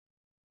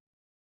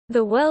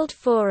The World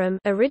Forum,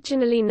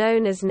 originally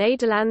known as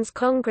Nederlands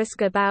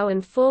Congresgebouw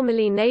and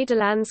formerly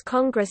Nederlands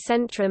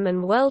Congresscentrum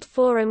and World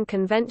Forum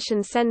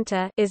Convention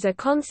Centre, is a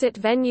concert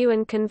venue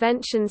and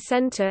convention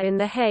centre in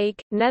The Hague,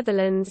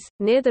 Netherlands,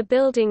 near the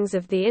buildings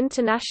of the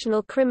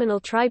International Criminal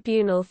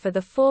Tribunal for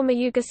the former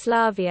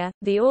Yugoslavia,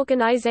 the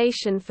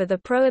Organization for the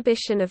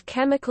Prohibition of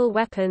Chemical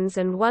Weapons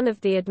and one of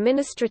the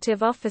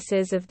administrative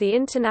offices of the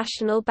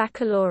International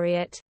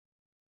Baccalaureate.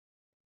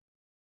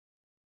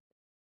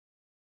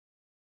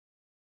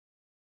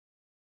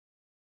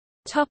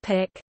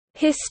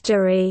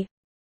 History.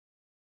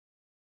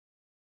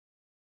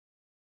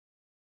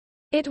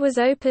 It was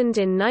opened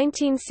in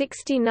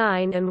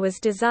 1969 and was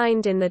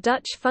designed in the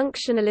Dutch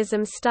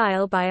functionalism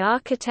style by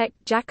architect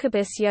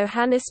Jacobus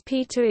Johannes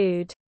Pieter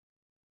Oud.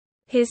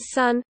 His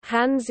son,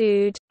 Hans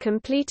Oud,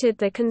 completed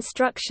the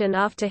construction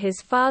after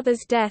his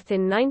father's death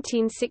in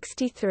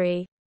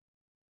 1963.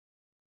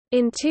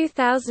 In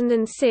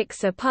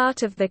 2006 a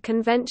part of the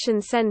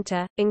convention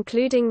centre,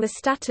 including the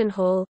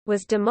Stadionhal,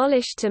 was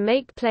demolished to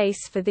make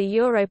place for the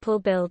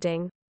Europol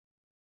building.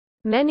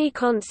 Many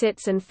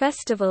concerts and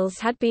festivals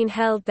had been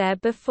held there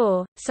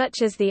before,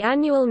 such as the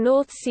annual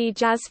North Sea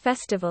Jazz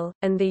Festival,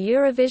 and the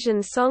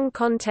Eurovision Song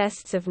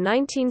Contests of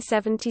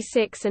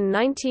 1976 and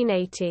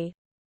 1980.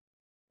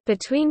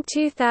 Between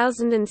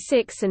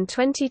 2006 and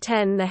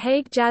 2010 the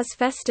Hague Jazz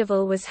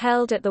Festival was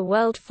held at the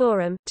World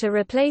Forum, to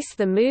replace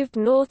the moved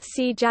North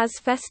Sea Jazz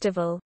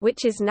Festival,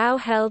 which is now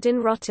held in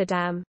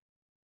Rotterdam.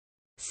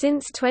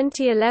 Since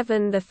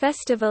 2011 the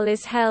festival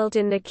is held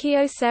in the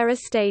Kyocera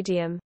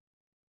Stadium.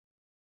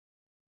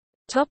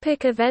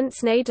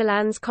 Events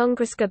Nederlands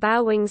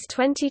Congresgebouw Wings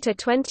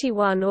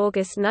 20–21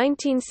 August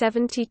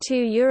 1972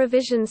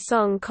 Eurovision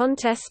Song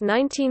Contest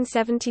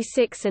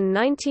 1976 and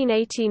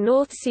 1980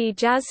 North Sea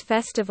Jazz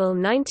Festival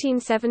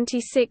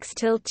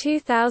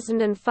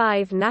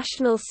 1976–2005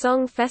 National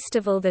Song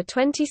Festival the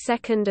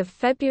 22nd of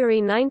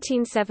February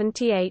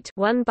 1978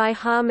 won by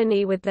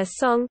Harmony with their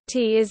song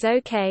Tea Is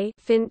OK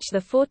Finch the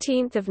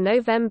 14th of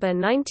November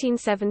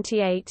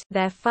 1978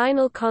 their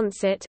final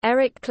concert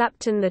Eric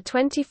Clapton the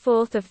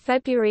 24th of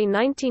February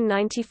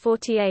 1990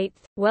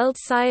 48th, World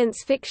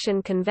Science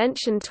Fiction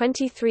Convention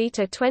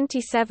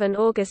 23–27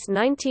 August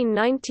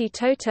 1990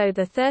 Toto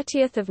the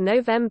 30th of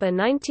November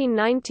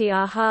 1990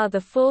 Aha the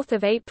 4th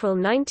of April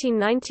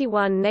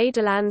 1991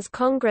 Nederlands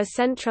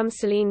Congresscentrum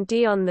Celine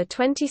Dion the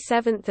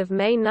 27th of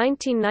May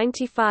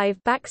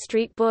 1995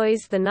 Backstreet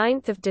Boys the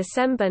 9th of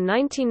December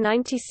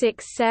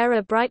 1996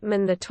 Sarah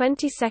Brightman the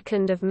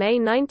 22nd of May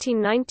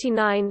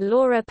 1999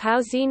 Laura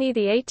Pausini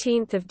the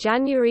 18th of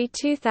January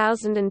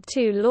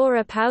 2002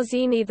 Laura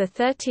Pausini the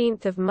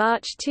 13th of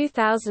March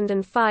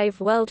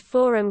 2005 World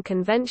Forum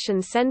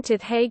Convention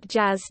Centered Hague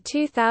Jazz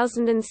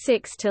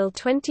 2006 till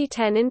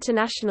 2010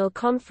 International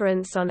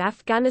Conference on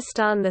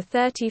Afghanistan the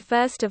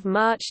 31st of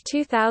March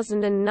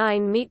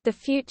 2009 Meet the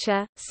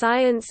Future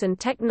Science and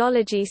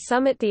Technology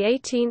Summit the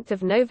 18th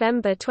of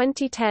November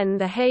 2010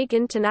 The Hague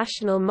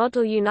International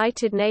Model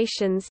United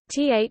Nations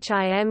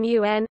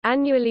THIMUN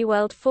annually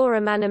World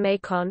Forum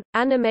AnimeCon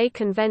Anime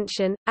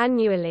Convention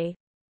annually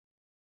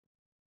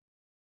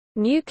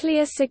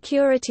Nuclear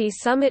Security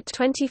Summit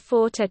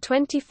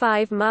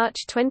 24–25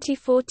 March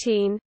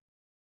 2014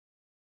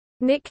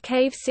 Nick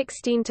Cave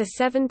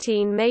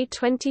 16–17 May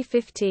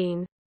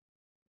 2015